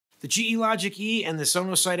the GE Logiq E and the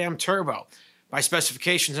Sonosite M-Turbo. By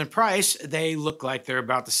specifications and price, they look like they're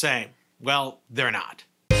about the same. Well, they're not.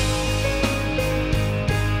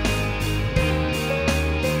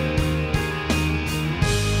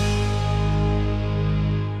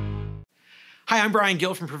 Hi, I'm Brian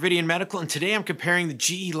Gill from Providian Medical, and today I'm comparing the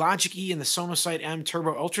GE Logiq E and the Sonosite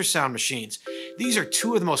M-Turbo ultrasound machines. These are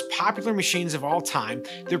two of the most popular machines of all time.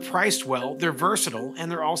 They're priced well, they're versatile, and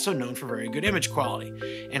they're also known for very good image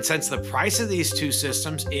quality. And since the price of these two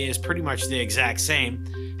systems is pretty much the exact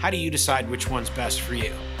same, how do you decide which one's best for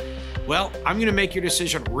you? Well, I'm going to make your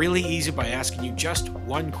decision really easy by asking you just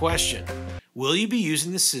one question. Will you be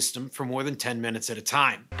using the system for more than 10 minutes at a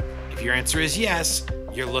time? If your answer is yes,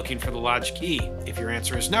 you're looking for the Logiq E. If your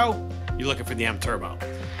answer is no, you're looking for the M-Turbo.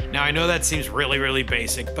 Now, I know that seems really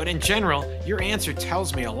basic, but in general, your answer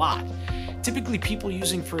tells me a lot. Typically, people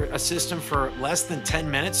using a system for less than 10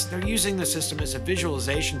 minutes, they're using the system as a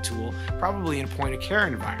visualization tool, probably in a point-of-care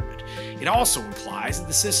environment. It also implies that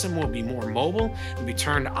the system will be more mobile, will be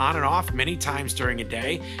turned on and off many times during a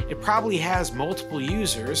day. It probably has multiple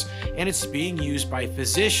users, and it's being used by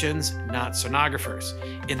physicians, not sonographers.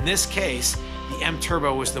 In this case, the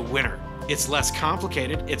M-Turbo was the winner. It's less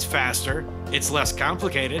complicated, it's faster, it's less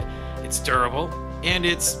complicated, it's durable, and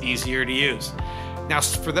it's easier to use. Now,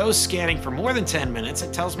 for those scanning for more than 10 minutes,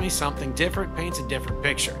 it tells me something different, paints a different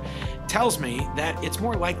picture. It tells me that it's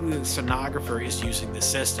more likely that the sonographer is using the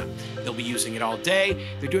system. They'll be using it all day,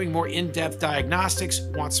 they're doing more in-depth diagnostics,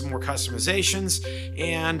 want some more customizations,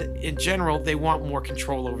 and in general, they want more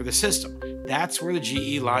control over the system. That's where the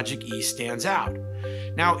GE Logiq E stands out.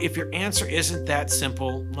 Now, if your answer isn't that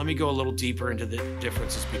simple, let me go a little deeper into the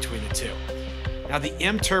differences between the two. Now, the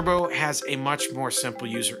M-Turbo has a much more simple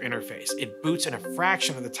user interface. It boots in a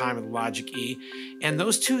fraction of the time of the Logiq E, and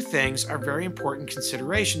those two things are very important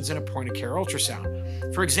considerations in a point-of-care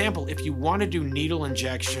ultrasound. For example, if you want to do needle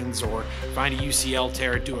injections or find a UCL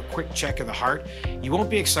tear or do a quick check of the heart, you won't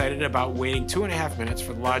be excited about waiting 2.5 minutes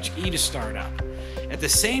for the Logiq E to start up. At the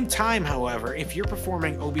same time, however, if you're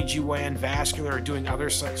performing OBGYN, vascular, or doing other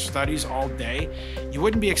such studies all day, you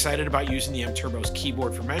wouldn't be excited about using the M-Turbo's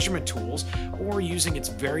keyboard for measurement tools or using its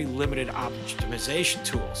very limited optimization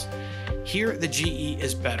tools. Here, the GE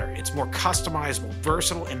is better. It's more customizable,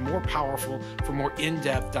 versatile, and more powerful for more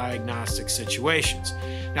in-depth diagnostic situations.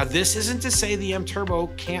 Now, this isn't to say the M-Turbo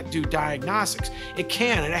can't do diagnostics. It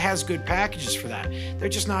can, and it has good packages for that. They're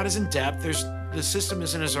just not as in-depth. The system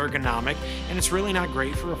isn't as ergonomic, and it's really not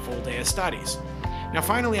great for a full day of studies. Now,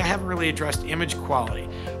 finally, I haven't really addressed image quality.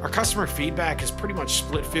 Our customer feedback is pretty much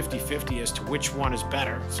split 50-50 as to which one is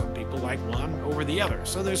better. Some people like one over the other,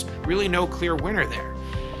 so there's really no clear winner there.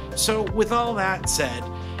 So with all that said,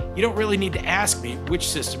 you don't really need to ask me which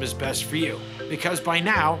system is best for you, because by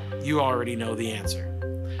now, you already know the answer.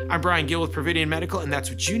 I'm Brian Gill with Providian Medical, and that's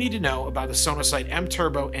what you need to know about the Sonosite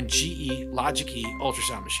M-Turbo and GE Logiq E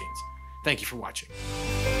ultrasound machines. Thank you for watching.